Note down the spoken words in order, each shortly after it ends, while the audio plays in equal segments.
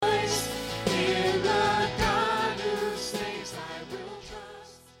In the God who saves, I will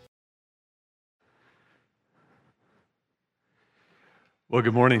trust. Well,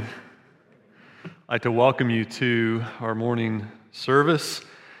 good morning. I'd like to welcome you to our morning service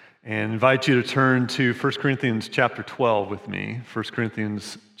and invite you to turn to 1 Corinthians chapter 12 with me. 1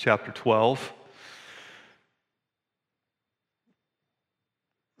 Corinthians chapter 12.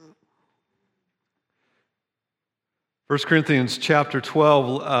 First Corinthians chapter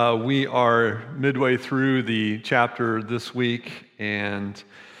 12, we are midway through the chapter this week, and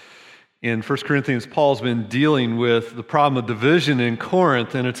in 1 Corinthians, Paul's been dealing with the problem of division in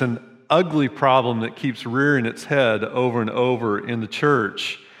Corinth, and it's an ugly problem that keeps rearing its head over and over in the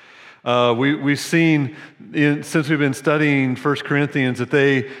church. We've seen, since we've been studying 1 Corinthians, that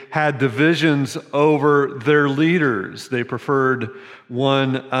they had divisions over their leaders. They preferred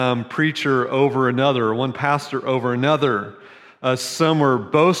one preacher over another, or one pastor over another. Some were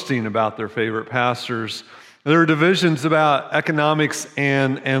boasting about their favorite pastors. There were divisions about economics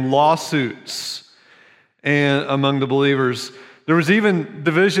and lawsuits and among the believers. There was even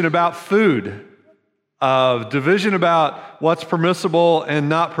division about food. Division about what's permissible and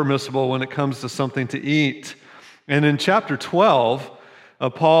not permissible when it comes to something to eat. And in chapter 12,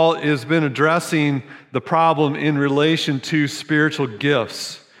 Paul has been addressing the problem in relation to spiritual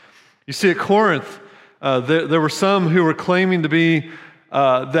gifts. You see, at Corinth, there were some who were claiming to be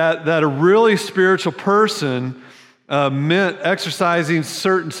that a really spiritual person meant exercising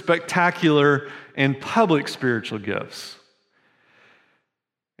certain spectacular and public spiritual gifts.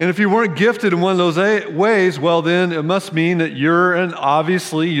 And if you weren't gifted in one of those ways, well, then it must mean that you're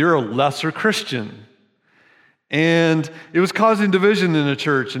a lesser Christian. And it was causing division in the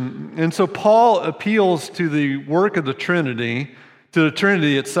church. And so Paul appeals to the work of the Trinity, to the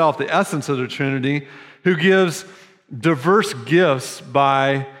Trinity itself, the essence of the Trinity, who gives diverse gifts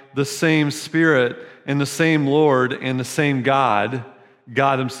by the same Spirit and the same Lord and the same God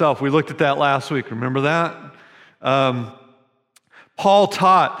himself. We looked at that last week. Remember that? Paul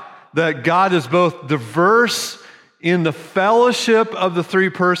taught that God is both diverse in the fellowship of the three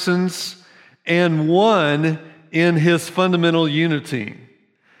persons and one in his fundamental unity.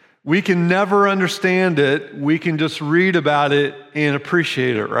 We can never understand it. We can just read about it and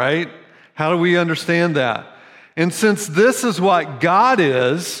appreciate it, right? How do we understand that? And since this is what God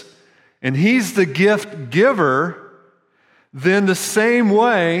is, and he's the gift giver, then the same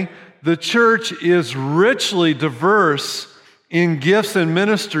way the church is richly diverse in gifts and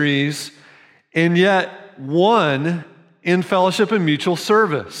ministries, and yet one in fellowship and mutual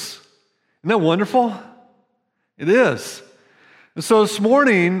service. Isn't that wonderful? It is. And so this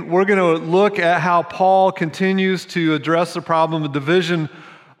morning, we're going to look at how Paul continues to address the problem of division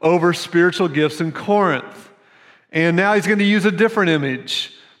over spiritual gifts in Corinth. And now he's going to use a different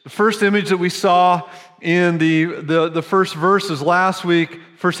image. The first image that we saw in the first verses last week,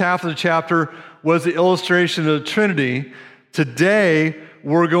 first half of the chapter, was the illustration of the Trinity. Today,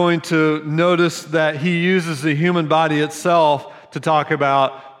 we're going to notice that he uses the human body itself to talk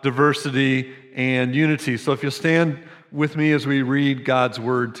about diversity and unity. So if you'll stand with me as we read God's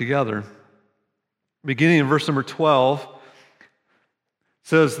word together. Beginning in verse number 12,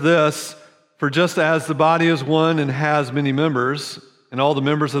 says this, "For just as the body is one and has many members, and all the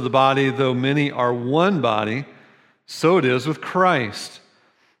members of the body, though many, are one body, so it is with Christ.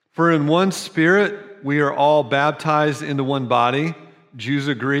 For in one Spirit we are all baptized into one body, Jews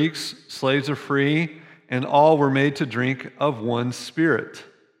or Greeks, slaves or free, and all were made to drink of one Spirit.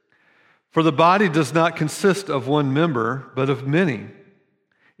 For the body does not consist of one member, but of many.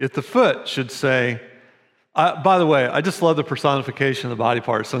 If the foot should say," by the way, I just love the personification of the body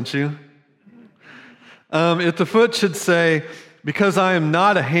parts, don't you? "If the foot should say, 'Because I am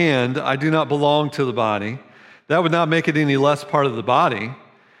not a hand, I do not belong to the body,' that would not make it any less part of the body.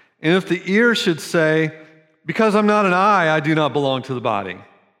 And if the ear should say, 'Because I'm not an eye, I do not belong to the body,'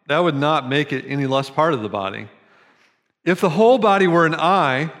 that would not make it any less part of the body. If the whole body were an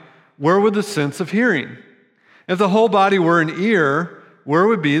eye, where would the sense of hearing? If the whole body were an ear, where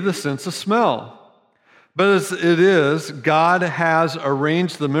would be the sense of smell? But as it is, God has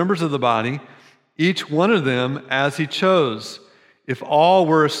arranged the members of the body, each one of them as he chose. If all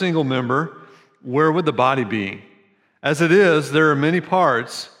were a single member, where would the body be? As it is, there are many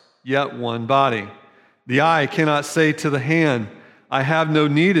parts, yet one body. The eye cannot say to the hand, 'I have no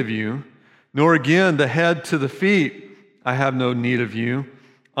need of you,' nor again the head to the feet, 'I have no need of you.'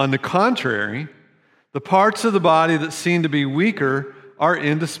 On the contrary, the parts of the body that seem to be weaker are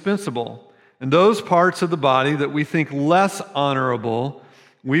indispensable. And those parts of the body that we think less honorable,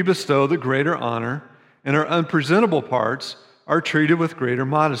 we bestow the greater honor, and our unpresentable parts are treated with greater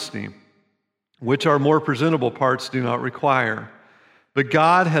modesty. which our more presentable parts do not require. But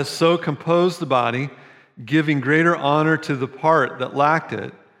God has so composed the body, giving greater honor to the part that lacked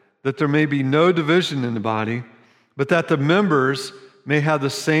it, that there may be no division in the body, but that the members may have the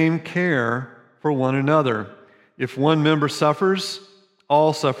same care for one another. If one member suffers,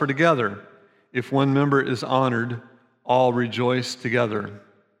 all suffer together. If one member is honored, all rejoice together.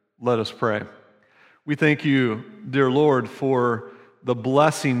 Let us pray. We thank you, dear Lord, for the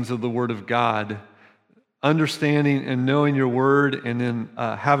blessings of the Word of God, understanding and knowing your Word and then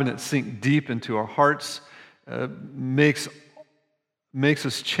having it sink deep into our hearts makes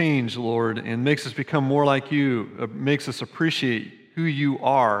us change, Lord, and makes us become more like you, makes us appreciate who you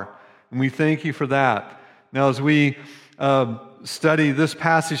are. And we thank you for that. Now, as we study this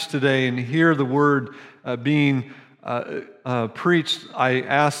passage today and hear the Word being preached, I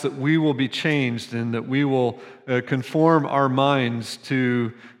ask that we will be changed and that we will conform our minds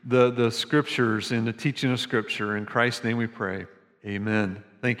to the Scriptures and the teaching of Scripture. In Christ's name we pray. Amen.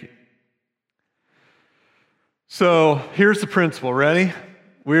 Thank you. So here's the principle. Ready?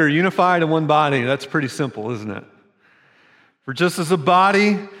 We are unified in one body. That's pretty simple, isn't it? For just as a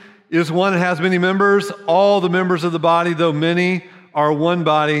body is one that has many members, all the members of the body, though many, are one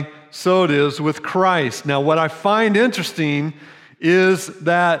body, so it is with Christ. Now, what I find interesting is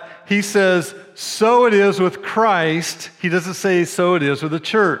that he says, so it is with Christ. He doesn't say, so it is with the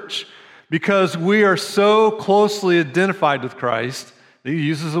church. Because we are so closely identified with Christ, he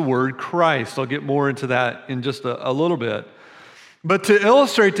uses the word Christ. I'll get more into that in just a little bit. But to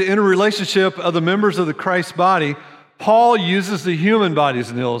illustrate the interrelationship of the members of the Christ body, Paul uses the human body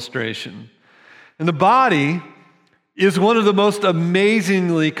as an illustration. And the body is one of the most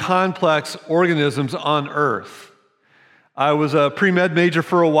amazingly complex organisms on earth. I was a pre-med major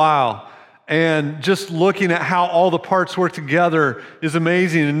for a while, and just looking at how all the parts work together is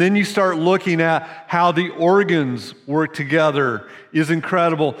amazing. And then you start looking at how the organs work together is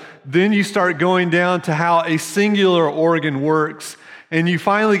incredible. Then you start going down to how a singular organ works. And you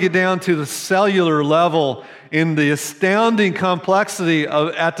finally get down to the cellular level, in the astounding complexity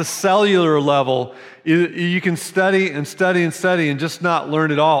at the cellular level. You can study and study and study and just not learn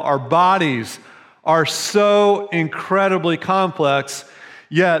it all. Our bodies are so incredibly complex,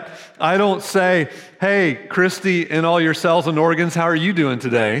 yet I don't say, hey, Christy and all your cells and organs, how are you doing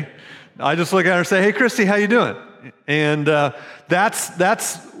today? I just look at her and say, hey, Christy, how you doing? And that's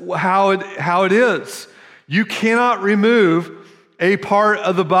how it is. You cannot remove a part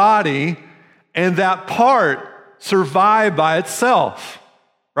of the body and that part survive by itself,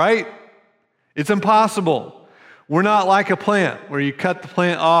 right? It's impossible. We're not like a plant where you cut the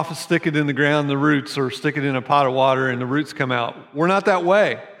plant off and stick it in the ground, the roots, or stick it in a pot of water and the roots come out. We're not that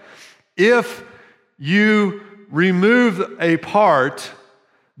way. If you remove a part,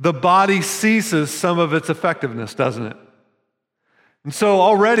 the body ceases some of its effectiveness, doesn't it? And so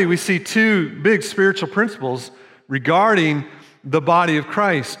already we see two big spiritual principles regarding the body of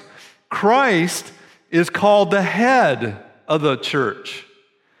Christ. Christ is called the head of the church.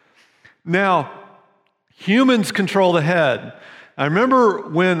 Now, humans control the head. I remember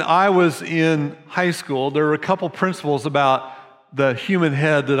when I was in high school, there were a couple principles about the human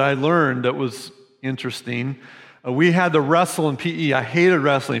head that I learned that was interesting. We had to wrestle in PE. I hated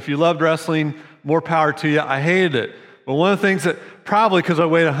wrestling. If you loved wrestling, more power to you. I hated it. But one of the things that, probably because I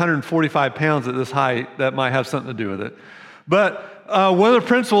weighed 145 pounds at this height, that might have something to do with it. But one of the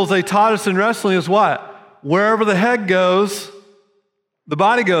principles they taught us in wrestling is what? Wherever the head goes, the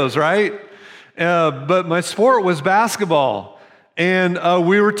body goes, right? But my sport was basketball. And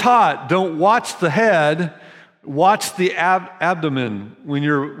we were taught, don't watch the head, watch the abdomen when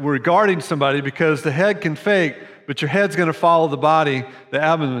you're guarding somebody, because the head can fake, but your head's going to follow the body, the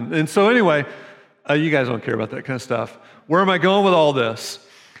abdomen. And so anyway, you guys don't care about that kind of stuff. Where am I going with all this?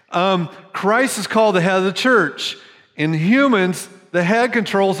 Christ is called the head of the church. In humans, the head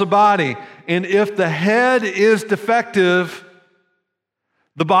controls the body. And if the head is defective,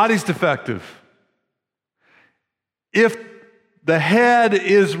 the body's defective. If the head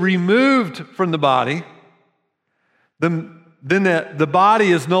is removed from the body, then the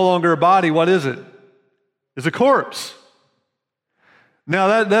body is no longer a body. What is it? It's a corpse.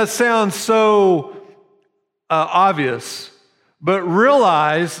 Now that sounds so obvious, but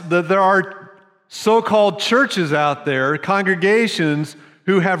realize that there are so-called churches out there, congregations,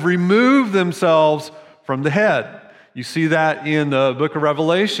 who have removed themselves from the head. You see that in the book of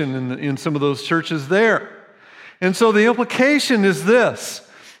Revelation in some of those churches there. And so the implication is this,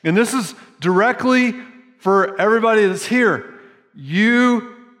 and this is directly for everybody that's here.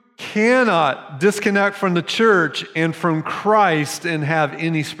 You cannot disconnect from the church and from Christ and have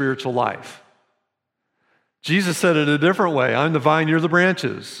any spiritual life. Jesus said it a different way. I'm the vine, you're the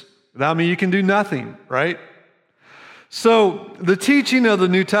branches. Without me, you can do nothing, right? So the teaching of the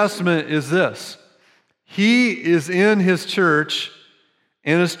New Testament is this. He is in his church,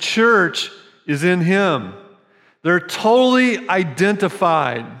 and his church is in him. They're totally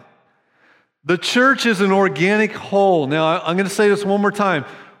identified. The church is an organic whole. Now, I'm going to say this one more time.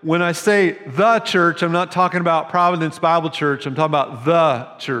 When I say the church, I'm not talking about Providence Bible Church. I'm talking about the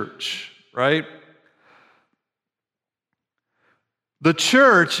church, right? The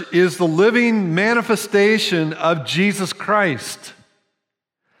church is the living manifestation of Jesus Christ.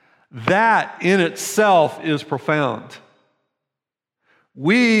 That in itself is profound.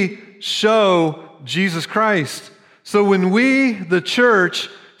 We show Jesus Christ. So when we, the church,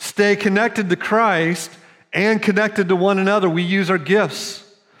 stay connected to Christ and connected to one another, we use our gifts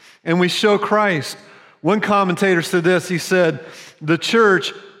and we show Christ. One commentator said this, he said, the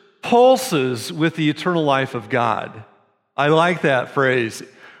church pulses with the eternal life of God. I like that phrase.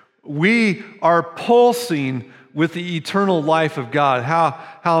 We are pulsing with the eternal life of God.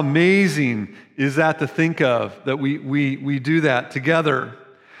 How amazing is that to think of, that we do that together.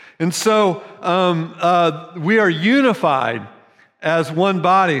 And so we are unified as one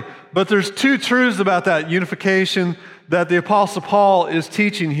body. But there's two truths about that unification that the Apostle Paul is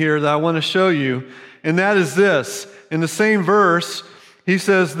teaching here that I want to show you. And that is this. In the same verse, he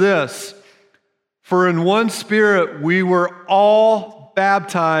says this, for in one Spirit we were all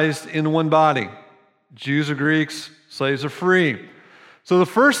baptized in one body. Jews or Greeks, slaves are free. So the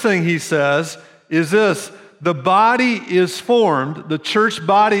first thing he says is this, the body is formed, the church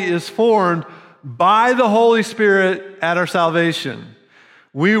body is formed by the Holy Spirit at our salvation.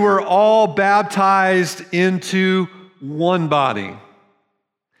 We were all baptized into one body.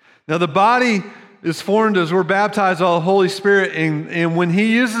 Now the body is formed as we're baptized by the Holy Spirit, and when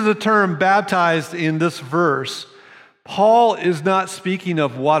he uses the term baptized in this verse, Paul is not speaking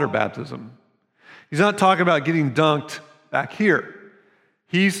of water baptism. He's not talking about getting dunked back here.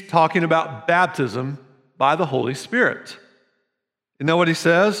 He's talking about baptism by the Holy Spirit. You know what he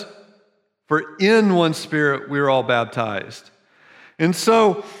says? For in one Spirit we are all baptized. And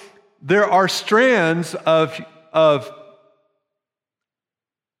so there are strands of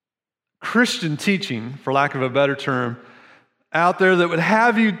Christian teaching, for lack of a better term, out there that would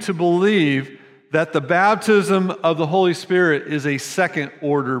have you to believe that the baptism of the Holy Spirit is a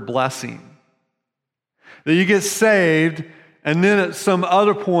second-order blessing. That you get saved, and then at some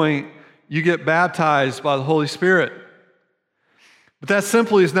other point, you get baptized by the Holy Spirit. But that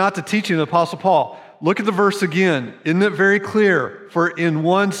simply is not the teaching of the Apostle Paul. Look at the verse again. Isn't it very clear? For in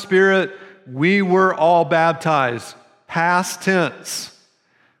one Spirit we were all baptized, past tense,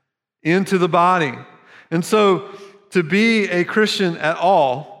 into the body. And so to be a Christian at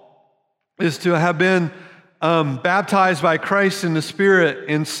all is to have been baptized by Christ in the Spirit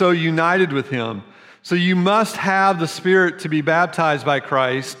and so united with him. So you must have the Spirit to be baptized by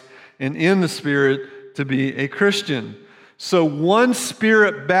Christ and in the Spirit to be a Christian. So one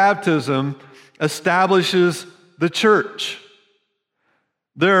Spirit baptism establishes the church.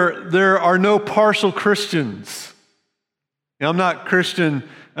 There are no partial Christians. Now, I'm not Christian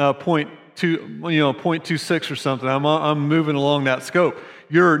 0.26 or something. I'm moving along that scope.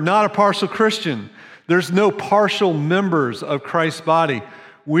 You're not a partial Christian. There's no partial members of Christ's body.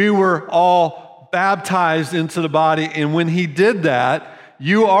 We were all baptized into the body, and when he did that,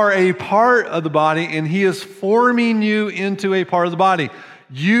 you are a part of the body, and he is forming you into a part of the body.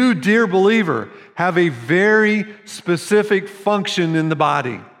 You, dear believer, have a very specific function in the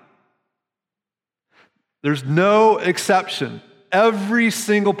body. There's no exception. Every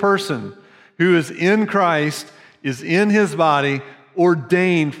single person who is in Christ is in his body,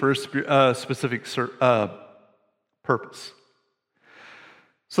 ordained for a specific purpose.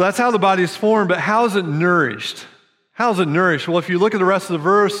 So that's how the body is formed, but how is it nourished? How is it nourished? Well, if you look at the rest of the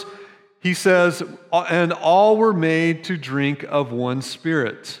verse, he says, and all were made to drink of one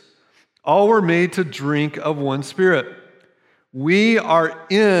Spirit. All were made to drink of one Spirit. We are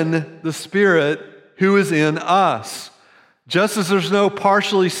in the Spirit who is in us. Just as there's no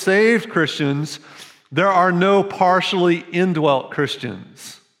partially saved Christians, there are no partially indwelt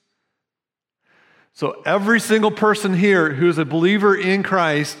Christians. So every single person here who is a believer in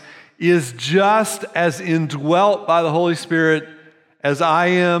Christ is just as indwelt by the Holy Spirit as I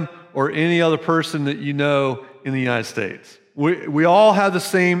am or any other person that you know in the United States. We all have the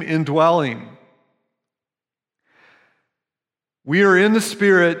same indwelling. We are in the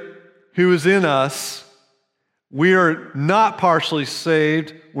Spirit who is in us. We are not partially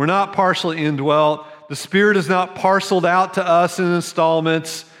saved. We're not partially indwelt. The Spirit is not parceled out to us in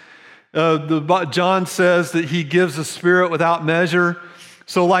installments. John says that he gives the Spirit without measure.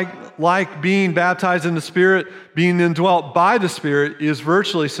 So like being baptized in the Spirit, being indwelt by the Spirit is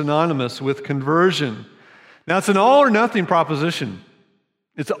virtually synonymous with conversion. Now, it's an all or nothing proposition.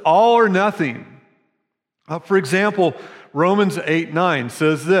 It's all or nothing. For example, Romans 8:9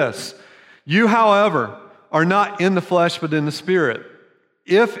 says this, "You, however, are not in the flesh but in the Spirit.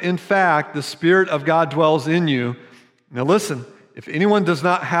 If, in fact, the Spirit of God dwells in you," now listen, "if anyone does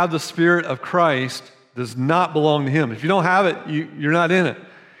not have the Spirit of Christ, does not belong to him." If you don't have it, you're not in it.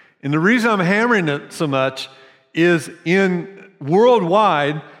 And the reason I'm hammering it so much is in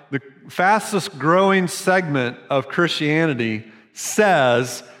worldwide, the fastest growing segment of Christianity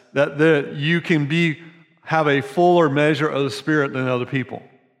says that you can have a fuller measure of the Spirit than other people.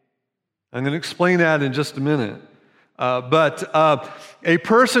 I'm going to explain that in just a minute. But a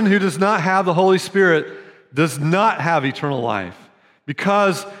person who does not have the Holy Spirit does not have eternal life,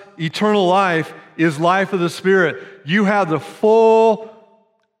 because eternal life is life of the Spirit. You have the full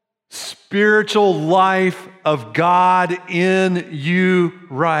spiritual life of God in you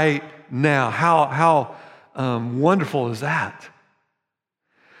right now. How wonderful is that?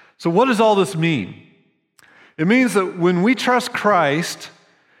 So what does all this mean? It means that when we trust Christ,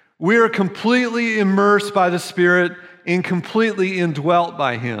 we are completely immersed by the Spirit and completely indwelt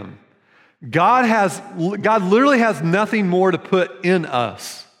by Him. God literally has nothing more to put in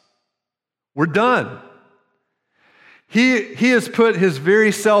us. We're done. He has put His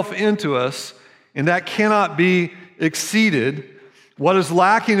very self into us, and that cannot be exceeded. What is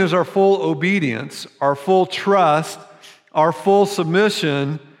lacking is our full obedience, our full trust, our full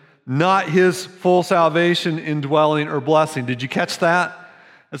submission, not His full salvation, indwelling, or blessing. Did you catch that?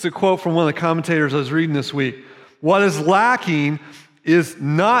 That's a quote from one of the commentators I was reading this week. What is lacking is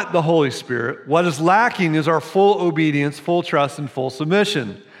not the Holy Spirit. What is lacking is our full obedience, full trust, and full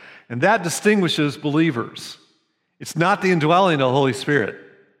submission. And that distinguishes believers. It's not the indwelling of the Holy Spirit.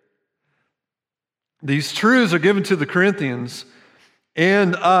 These truths are given to the Corinthians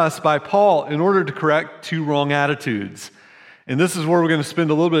and us by Paul in order to correct two wrong attitudes. And this is where we're going to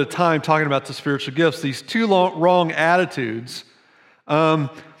spend a little bit of time talking about the spiritual gifts. These two wrong attitudes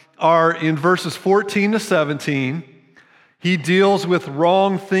are in verses 14 to 17. He deals with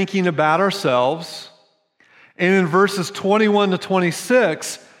wrong thinking about ourselves. And in verses 21 to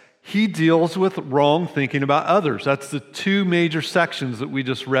 26, he deals with wrong thinking about others. That's the two major sections that we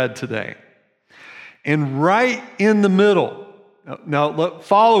just read today. And right in the middle, now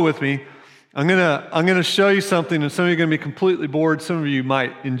follow with me. I'm gonna show you something, and some of you are going to be completely bored. Some of you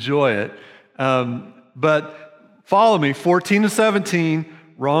might enjoy it. But follow me, 14 to 17,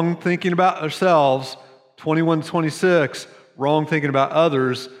 wrong thinking about ourselves. 21 to 26, wrong thinking about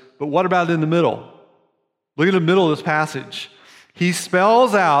others. But what about in the middle? Look at the middle of this passage. He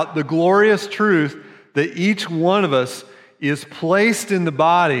spells out the glorious truth that each one of us is placed in the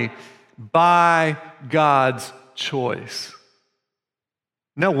body by God's choice.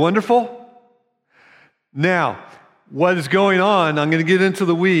 Isn't that wonderful? Now, what is going on, I'm going to get into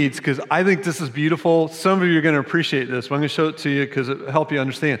the weeds because I think this is beautiful. Some of you are going to appreciate this, but I'm going to show it to you because it will help you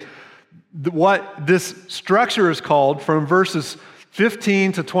understand. What this structure is called, from verses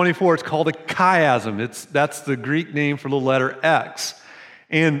 15 to 24, it's called a chiasm. That's the Greek name for the letter X.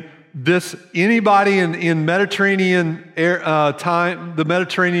 And anybody in Mediterranean time, the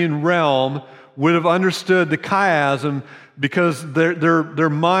Mediterranean realm, would have understood the chiasm because their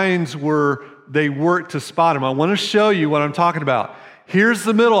minds they worked to spot him. I want to show you what I'm talking about. Here's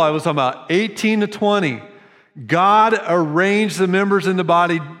the middle I was talking about, 18 to 20. God arranged the members in the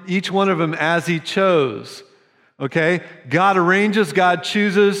body, each one of them as He chose. Okay? God arranges, God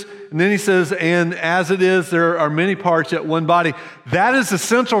chooses, and then He says, and as it is, there are many parts yet one body. That is the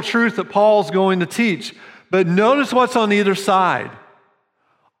central truth that Paul's going to teach. But notice what's on either side.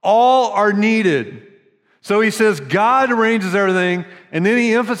 All are needed. So he says God arranges everything, and then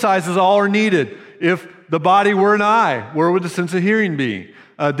he emphasizes all are needed. If the body were an eye, where would the sense of hearing be?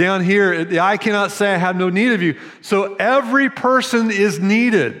 Down here, the eye cannot say, I have no need of you. So every person is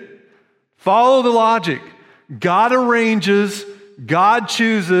needed. Follow the logic. God arranges, God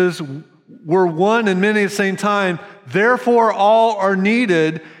chooses, we're one and many at the same time, therefore all are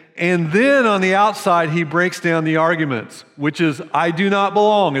needed. And then on the outside, he breaks down the arguments, which is, I do not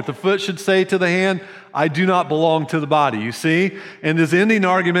belong. If the foot should say to the hand, I do not belong to the body, you see? And his ending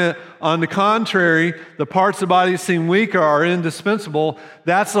argument, on the contrary, the parts of the body that seem weaker are indispensable.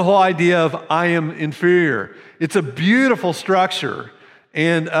 That's the whole idea of I am inferior. It's a beautiful structure,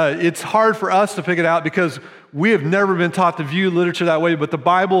 and it's hard for us to pick it out because we have never been taught to view literature that way, but the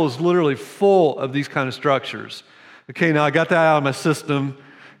Bible is literally full of these kind of structures. Okay, now I got that out of my system.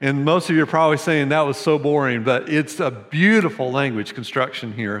 And most of you are probably saying that was so boring, but it's a beautiful language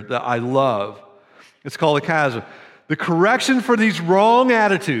construction here that I love. It's called a chiasm. The correction for these wrong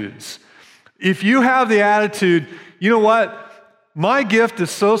attitudes. If you have the attitude, you know what? My gift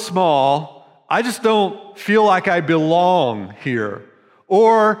is so small, I just don't feel like I belong here.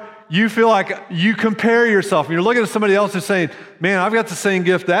 Or you feel like you compare yourself and you're looking at somebody else and saying, man, I've got the same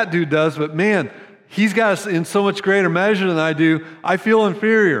gift that dude does, but man, he's got it in so much greater measure than I do. I feel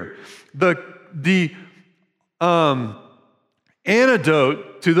inferior. The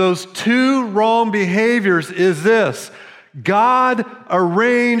antidote to those two wrong behaviors is this. God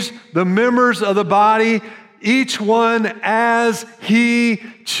arranged the members of the body, each one as He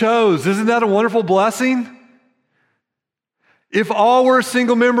chose. Isn't that a wonderful blessing? If all were a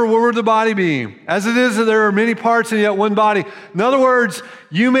single member, where would the body be? As it is, there are many parts and yet one body. In other words,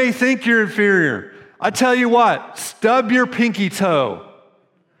 you may think you're inferior. I tell you what, stub your pinky toe.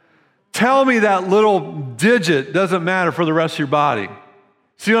 Tell me that little digit doesn't matter for the rest of your body.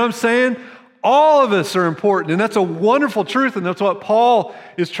 See what I'm saying? All of us are important, and that's a wonderful truth, and that's what Paul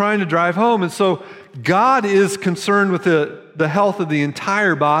is trying to drive home. And so God is concerned with the health of the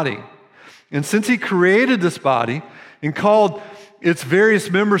entire body. And since He created this body and called its various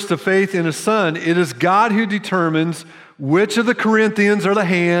members to faith in His Son, it is God who determines which of the Corinthians are the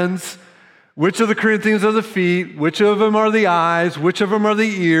hands, which of the Corinthians are the feet, which of them are the eyes, which of them are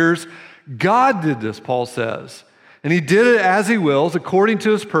the ears. God did this, Paul says. And He did it as He wills, according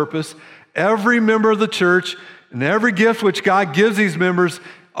to His purpose. Every member of the church and every gift which God gives these members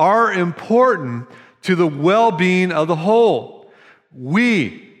are important to the well-being of the whole.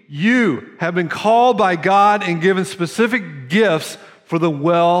 You have been called by God and given specific gifts for the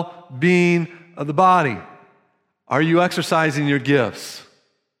well-being of the body. Are you exercising your gifts?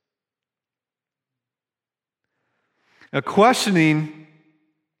 Now, questioning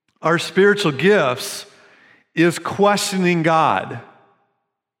our spiritual gifts is questioning God.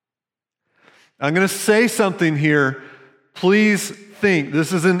 I'm going to say something here. Please think.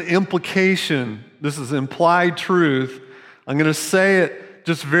 This is an implication. This is implied truth. I'm going to say it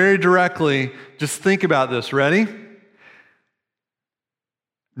just very directly. Just think about this. Ready?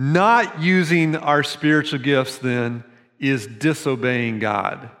 Not using our spiritual gifts, then, is disobeying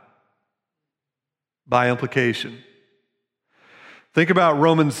God by implication. Think about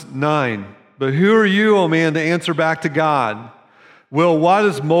Romans 9. But who are you, O man, to answer back to God? Will what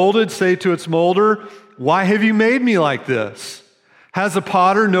is molded say to its molder, why have you made me like this? Has the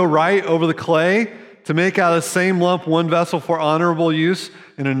potter no right over the clay to make out of the same lump one vessel for honorable use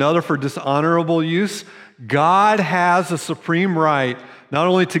and another for dishonorable use? God has the supreme right not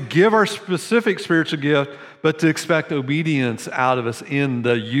only to give our specific spiritual gift, but to expect obedience out of us in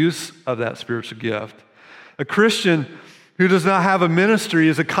the use of that spiritual gift. A Christian who does not have a ministry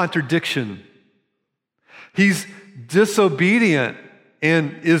is a contradiction. He's disobedient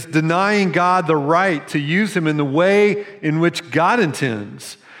and is denying God the right to use him in the way in which God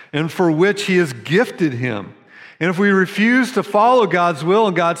intends and for which He has gifted him. And if we refuse to follow God's will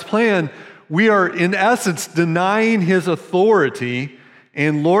and God's plan, we are in essence denying His authority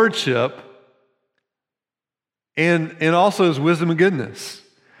and lordship and also His wisdom and goodness.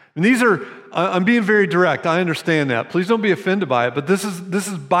 And these are, I'm being very direct, I understand that. Please don't be offended by it, but this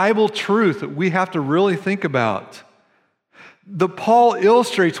is Bible truth that we have to really think about. Paul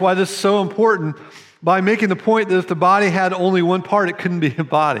illustrates why this is so important by making the point that if the body had only one part, it couldn't be a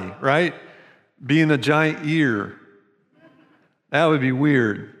body, right? Being a giant ear. That would be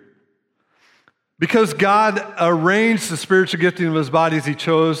weird. Because God arranged the spiritual gifting of His body as He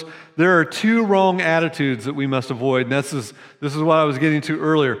chose, there are two wrong attitudes that we must avoid. And this is what I was getting to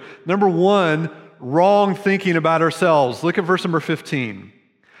earlier. Number one, wrong thinking about ourselves. Look at verse number 15.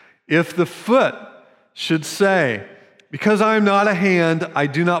 If the foot should say, because I am not a hand, I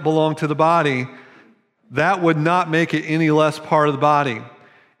do not belong to the body, that would not make it any less part of the body.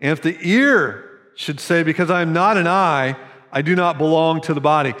 And if the ear should say, because I am not an eye, I do not belong to the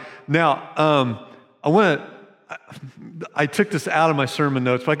body. Now, I took this out of my sermon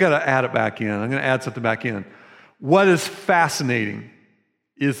notes, but I got to add it back in. I'm going to add something back in. What is fascinating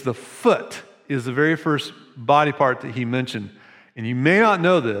is the foot is the very first body part that he mentioned. And you may not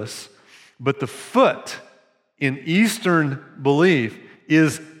know this, but the foot in Eastern belief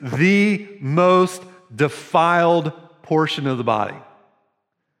is the most defiled portion of the body.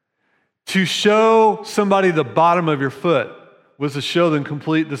 To show somebody the bottom of your foot was to show them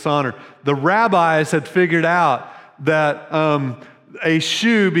complete dishonor. The rabbis had figured out that a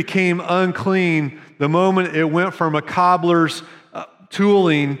shoe became unclean the moment it went from a cobbler's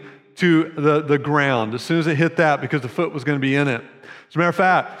tooling to the ground as soon as it hit that, because the foot was going to be in it. As a matter of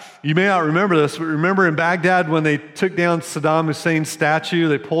fact, you may not remember this, but remember in Baghdad when they took down Saddam Hussein's statue,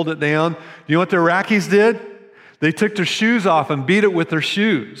 they pulled it down. You know what the Iraqis did? They took their shoes off and beat it with their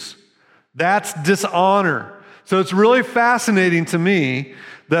shoes. That's dishonor. So it's really fascinating to me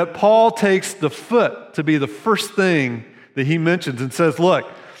that Paul takes the foot to be the first thing that he mentions and says, look,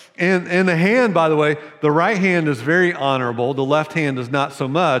 and the hand, by the way, the right hand is very honorable, the left hand is not so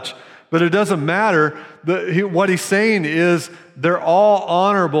much, but it doesn't matter. What he's saying is they're all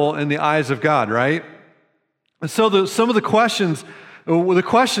honorable in the eyes of God, right? And so some of the questions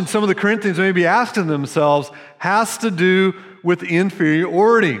some of the Corinthians may be asking themselves has to do with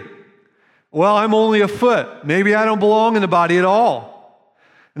inferiority. Well, I'm only a foot. Maybe I don't belong in the body at all.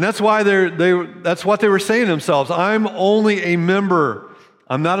 And that's why that's what they were saying to themselves. I'm only a member.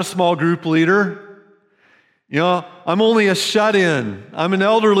 I'm not a small group leader. I'm only a shut-in. I'm an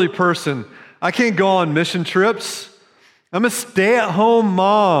elderly person. I can't go on mission trips. I'm a stay-at-home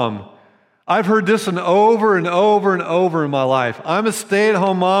mom. I've heard this over and over and over in my life. I'm a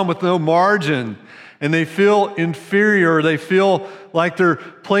stay-at-home mom with no margin. And they feel inferior. They feel like they're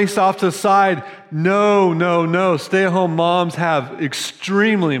placed off to the side. No. Stay-at-home moms have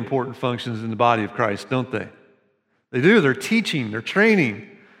extremely important functions in the body of Christ, don't they? They do. They're teaching. They're training.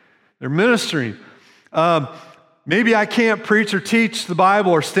 They're ministering. Maybe I can't preach or teach the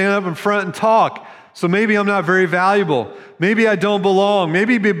Bible or stand up in front and talk, so maybe I'm not very valuable. Maybe I don't belong.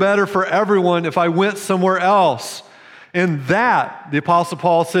 Maybe it'd be better for everyone if I went somewhere else. And that, the Apostle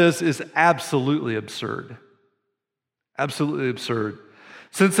Paul says, is absolutely absurd. Absolutely absurd.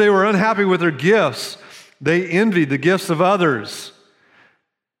 Since they were unhappy with their gifts, they envied the gifts of others.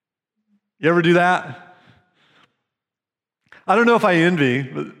 You ever do that? I don't know if I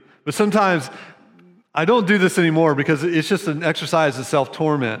envy, but sometimes I don't do this anymore because it's just an exercise of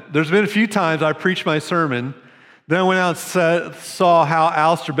self-torment. There's been a few times I preached my sermon, then I went out and saw how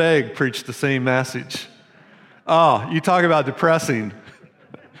Alistair Begg preached the same message. Oh, you talk about depressing.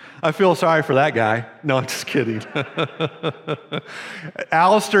 I feel sorry for that guy. No, I'm just kidding.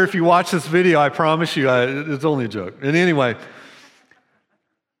 Alistair, if you watch this video, I promise you, it's only a joke. And anyway,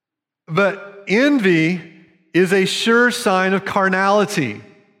 but envy is a sure sign of carnality.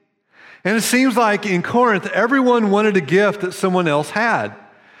 And it seems like in Corinth, everyone wanted a gift that someone else had.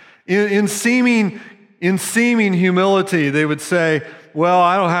 In seeming humility, they would say, well,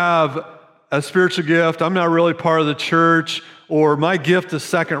 I don't have a spiritual gift. I'm not really part of the church. Or my gift is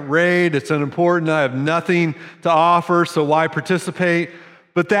second rate. It's unimportant. I have nothing to offer, so why participate?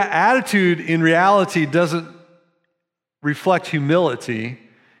 But that attitude in reality doesn't reflect humility.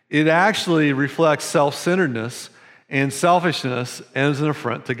 It actually reflects self-centeredness and selfishness as an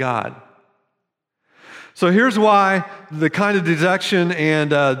affront to God. So here's why the kind of deduction and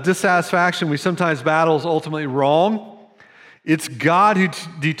dissatisfaction we sometimes battle is ultimately wrong. It's God who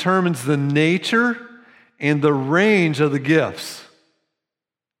determines the nature and the range of the gifts.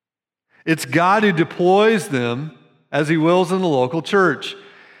 It's God who deploys them as He wills in the local church.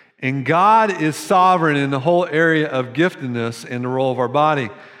 And God is sovereign in the whole area of giftedness and the role of our body.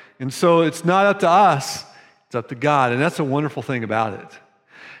 And so it's not up to us, it's up to God. And that's a wonderful thing about it.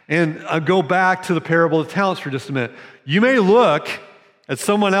 And I'll go back to the parable of talents for just a minute. You may look at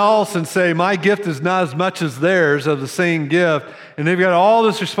someone else and say, my gift is not as much as theirs of the same gift, and they've got all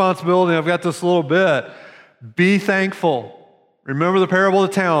this responsibility, and I've got this little bit. Be thankful. Remember the parable of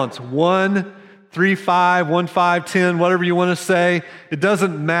the talents. 1, 3, 5, 1, 5, 10, whatever you want to say. It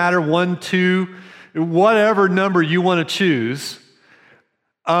doesn't matter, 1, 2, whatever number you want to choose.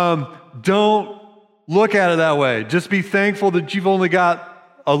 Don't look at it that way. Just be thankful that you've only got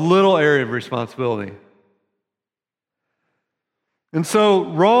a little area of responsibility. And so,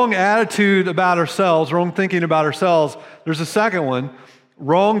 wrong attitude about ourselves, wrong thinking about ourselves. There's a second one,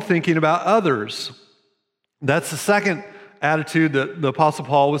 wrong thinking about others. That's the second attitude that the Apostle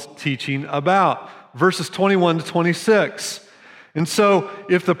Paul was teaching about. Verses 21 to 26. And so,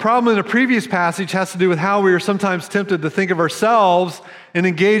 if the problem in the previous passage has to do with how we are sometimes tempted to think of ourselves and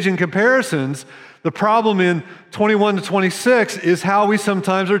engage in comparisons, the problem in 21 to 26 is how we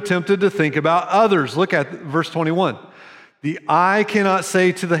sometimes are tempted to think about others. Look at verse 21. The eye cannot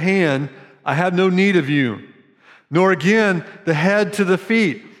say to the hand, I have no need of you. Nor again the head to the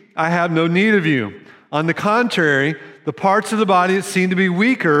feet, I have no need of you. On the contrary, the parts of the body that seem to be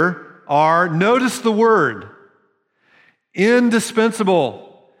weaker are, notice the word, indispensable.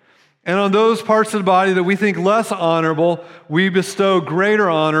 And on those parts of the body that we think less honorable, we bestow greater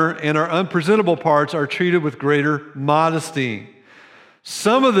honor, and our unpresentable parts are treated with greater modesty.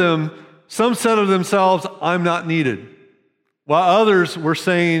 Some said of themselves, I'm not needed, while others were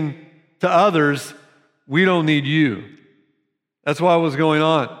saying to others, we don't need you. That's what was going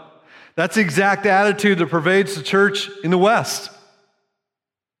on. That's the exact attitude that pervades the church in the West.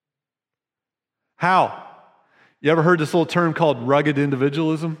 How? You ever heard this little term called rugged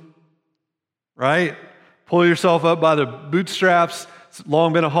individualism? Right? Pull yourself up by the bootstraps. It's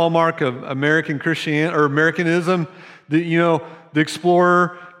long been a hallmark of American Christianity or Americanism. The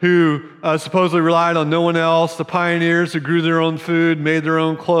explorer who supposedly relied on no one else, the pioneers who grew their own food, made their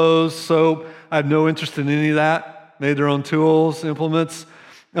own clothes, soap. I have no interest in any of that. Made their own tools, implements.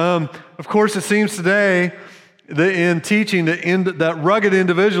 Of course, it seems today that in teaching that rugged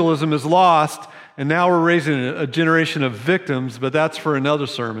individualism is lost, and now we're raising a generation of victims, but that's for another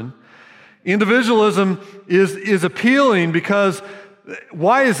sermon. Individualism is appealing because,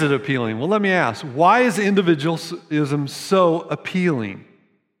 why is it appealing? Well, let me ask, why is individualism so appealing?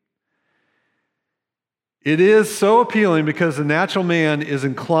 It is so appealing because the natural man is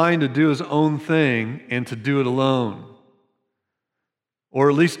inclined to do his own thing and to do it alone. Or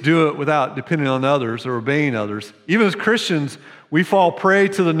at least do it without depending on others or obeying others. Even as Christians, we fall prey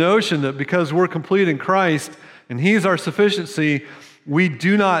to the notion that because we're complete in Christ and He's our sufficiency, we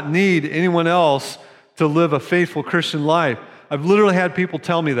do not need anyone else to live a faithful Christian life. I've literally had people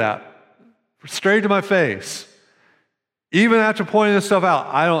tell me that, straight to my face. Even after pointing this stuff out,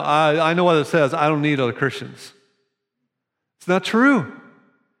 I know what it says. I don't need other Christians. It's not true.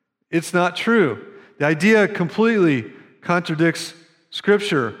 It's not true. The idea completely contradicts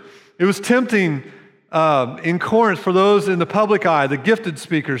Scripture. It was tempting in Corinth for those in the public eye, the gifted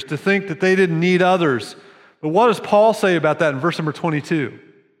speakers, to think that they didn't need others. But what does Paul say about that in verse number 22?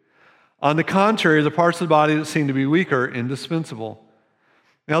 On the contrary, the parts of the body that seem to be weak are indispensable.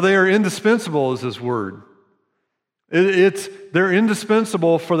 Now, they are indispensable is his word. They're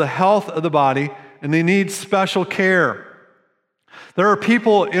indispensable for the health of the body, and they need special care. There are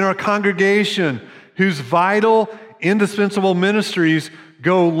people in our congregation whose vital, indispensable ministries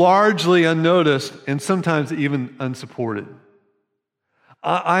go largely unnoticed and sometimes even unsupported.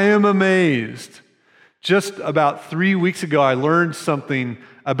 I am amazed. Just about 3 weeks ago, I learned something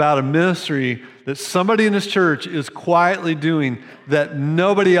about a ministry that somebody in this church is quietly doing that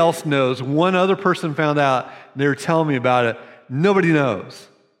nobody else knows. One other person found out, and they were telling me about it. Nobody knows.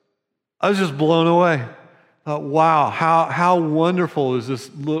 I was just blown away. I thought, wow, how wonderful is this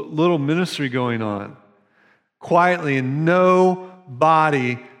little ministry going on? Quietly, and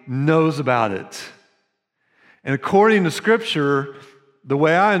nobody knows about it. And according to Scripture, the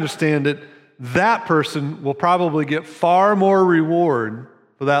way I understand it, that person will probably get far more reward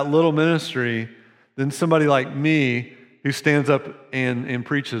for that little ministry than somebody like me who stands up and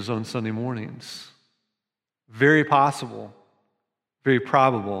preaches on Sunday mornings. Very possible, very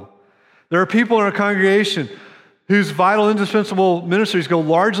probable. There are people in our congregation whose vital, indispensable ministries go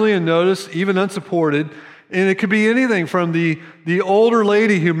largely unnoticed, even unsupported, and it could be anything from the older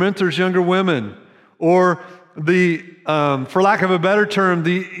lady who mentors younger women, or for lack of a better term,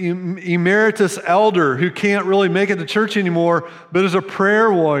 the emeritus elder who can't really make it to church anymore, but is a prayer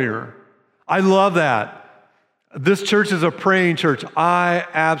warrior. I love that. This church is a praying church. I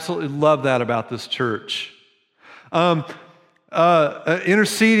absolutely love that about this church.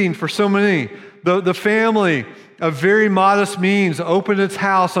 Interceding for so many. The family of very modest means opened its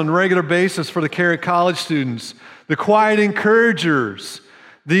house on a regular basis for the care of college students. The quiet encouragers,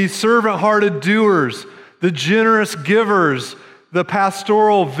 the servant-hearted doers, the generous givers, the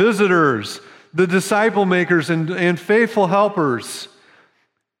pastoral visitors, the disciple makers and faithful helpers.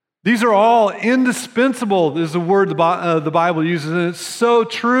 These are all indispensable, is the word the Bible uses, and it's so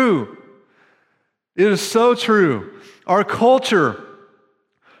true. It is so true. Our culture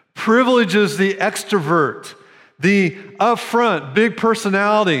privileges the extrovert, the upfront, big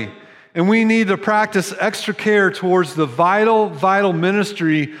personality, and we need to practice extra care towards the vital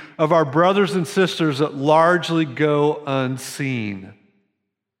ministry of our brothers and sisters that largely go unseen.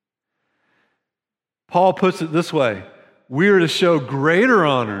 Paul puts it this way: we are to show greater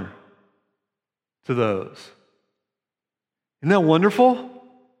honor to those. Isn't that wonderful?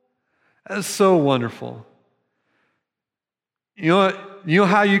 That's so wonderful. You know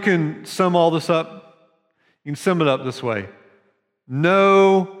how you can sum all this up? You can sum it up this way.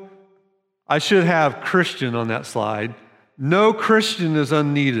 No, I should have Christian on that slide. No Christian is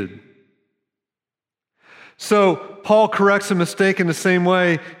unneeded. So Paul corrects a mistake in the same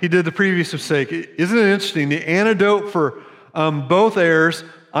way he did the previous mistake. Isn't it interesting? The antidote for both errors,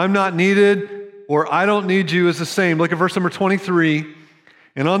 I'm not needed or I don't need you, is the same. Look at verse number 23.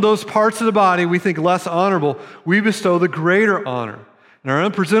 And on those parts of the body we think less honorable, we bestow the greater honor. And our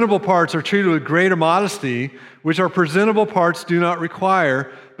unpresentable parts are treated with greater modesty, which our presentable parts do not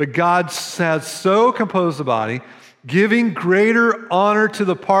require, but God has so composed the body, giving greater honor to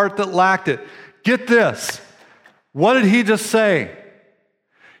the part that lacked it. Get this. What did he just say?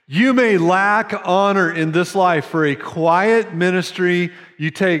 You may lack honor in this life for a quiet ministry.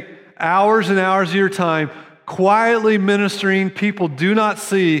 You take hours and hours of your time quietly ministering, people do not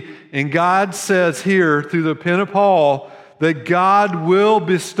see, and God says here through the pen of Paul that God will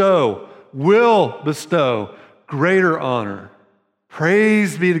bestow greater honor.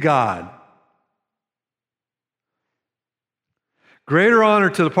 Praise be to God. Greater honor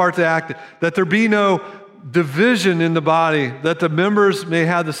to the part that acted, that there be no division in the body, that the members may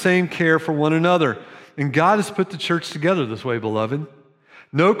have the same care for one another. And God has put the church together this way, beloved.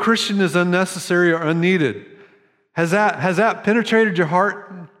 No Christian is unnecessary or unneeded. Has that penetrated your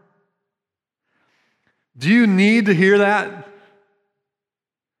heart? Do you need to hear that?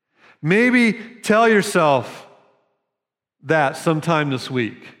 Maybe tell yourself that sometime this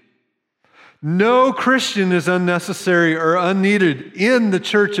week. No Christian is unnecessary or unneeded in the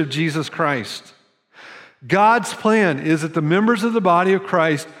church of Jesus Christ. God's plan is that the members of the body of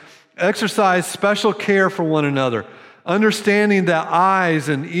Christ exercise special care for one another, understanding that eyes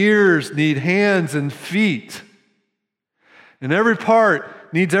and ears need hands and feet. And every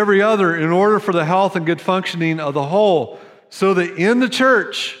part needs every other in order for the health and good functioning of the whole. So that in the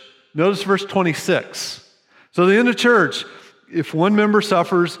church, notice verse 26. So that in the church, if one member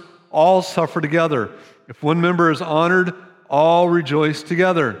suffers, all suffer together. If one member is honored, all rejoice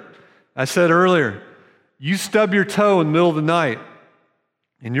together. I said earlier, you stub your toe in the middle of the night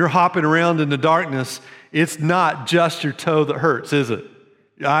and you're hopping around in the darkness, it's not just your toe that hurts, is it?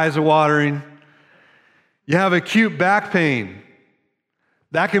 Your eyes are watering. You have acute back pain.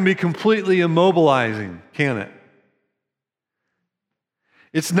 That can be completely immobilizing, can't it?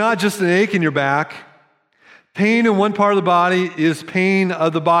 It's not just an ache in your back. Pain in one part of the body is pain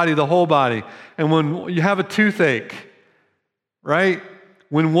of the body, the whole body. And when you have a toothache, right?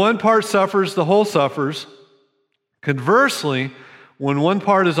 When one part suffers, the whole suffers. Conversely, when one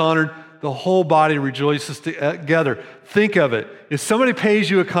part is honored, the whole body rejoices together. Think of it. If somebody pays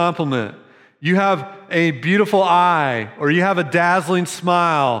you a compliment, you have a beautiful eye, or you have a dazzling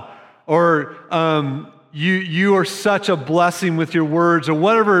smile, or you are such a blessing with your words, or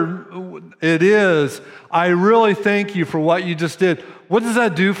whatever it is, I really thank you for what you just did. What does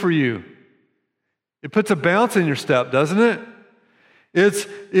that do for you? It puts a bounce in your step, doesn't it?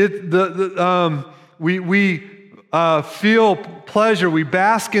 We feel pleasure. We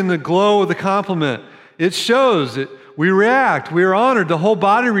bask in the glow of the compliment. It shows it. We react. We are honored. The whole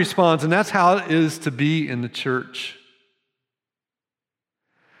body responds, and that's how it is to be in the church.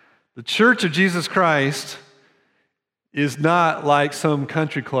 The Church of Jesus Christ is not like some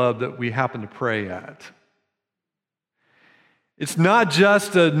country club that we happen to pray at. It's not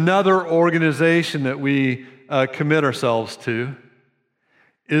just another organization that we commit ourselves to.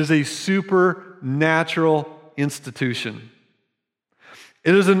 It is a supernatural institution.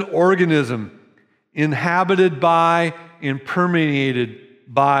 It is an organism inhabited by and permeated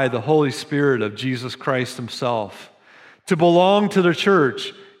by the Holy Spirit of Jesus Christ himself. To belong to the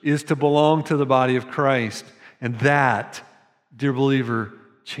church is to belong to the body of Christ. And that, dear believer,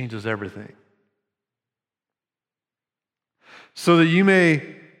 changes everything. So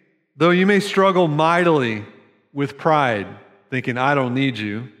that though you may struggle mightily with pride, thinking, I don't need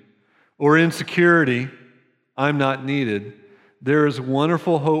you, or insecurity, I'm not needed, there is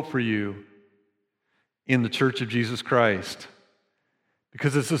wonderful hope for you in the Church of Jesus Christ,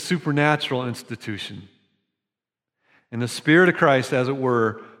 because it's a supernatural institution. And the Spirit of Christ, as it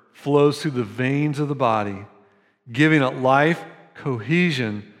were, flows through the veins of the body, giving it life,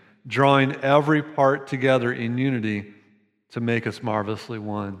 cohesion, drawing every part together in unity to make us marvelously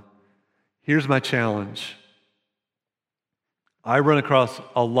one. Here's my challenge. I run across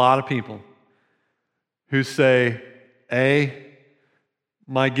a lot of people who say, A,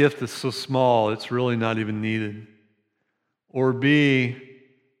 my gift is so small, it's really not even needed. Or B,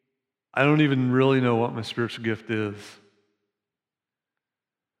 I don't even really know what my spiritual gift is.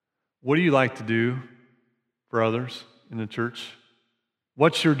 What do you like to do for others in the church?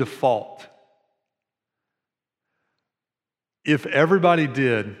 What's your default? If everybody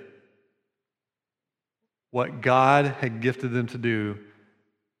did what God had gifted them to do,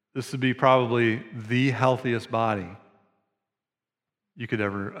 this would be probably the healthiest body you could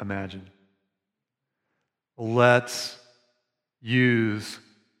ever imagine. Let's use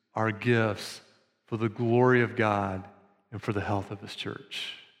our gifts for the glory of God and for the health of His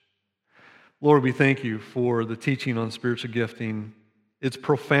church. Lord, we thank you for the teaching on spiritual gifting. It's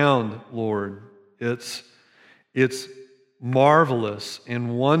profound, Lord. It's marvelous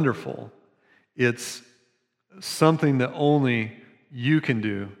and wonderful. It's something that only you can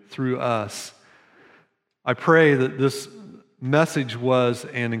do through us. I pray that this message was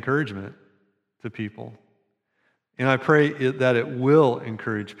an encouragement to people. And I pray that it will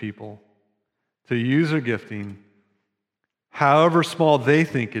encourage people to use their gifting. However small they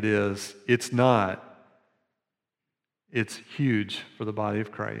think it is, it's not. It's huge for the body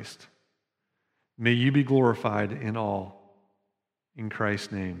of Christ. May you be glorified in all. In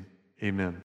Christ's name, amen.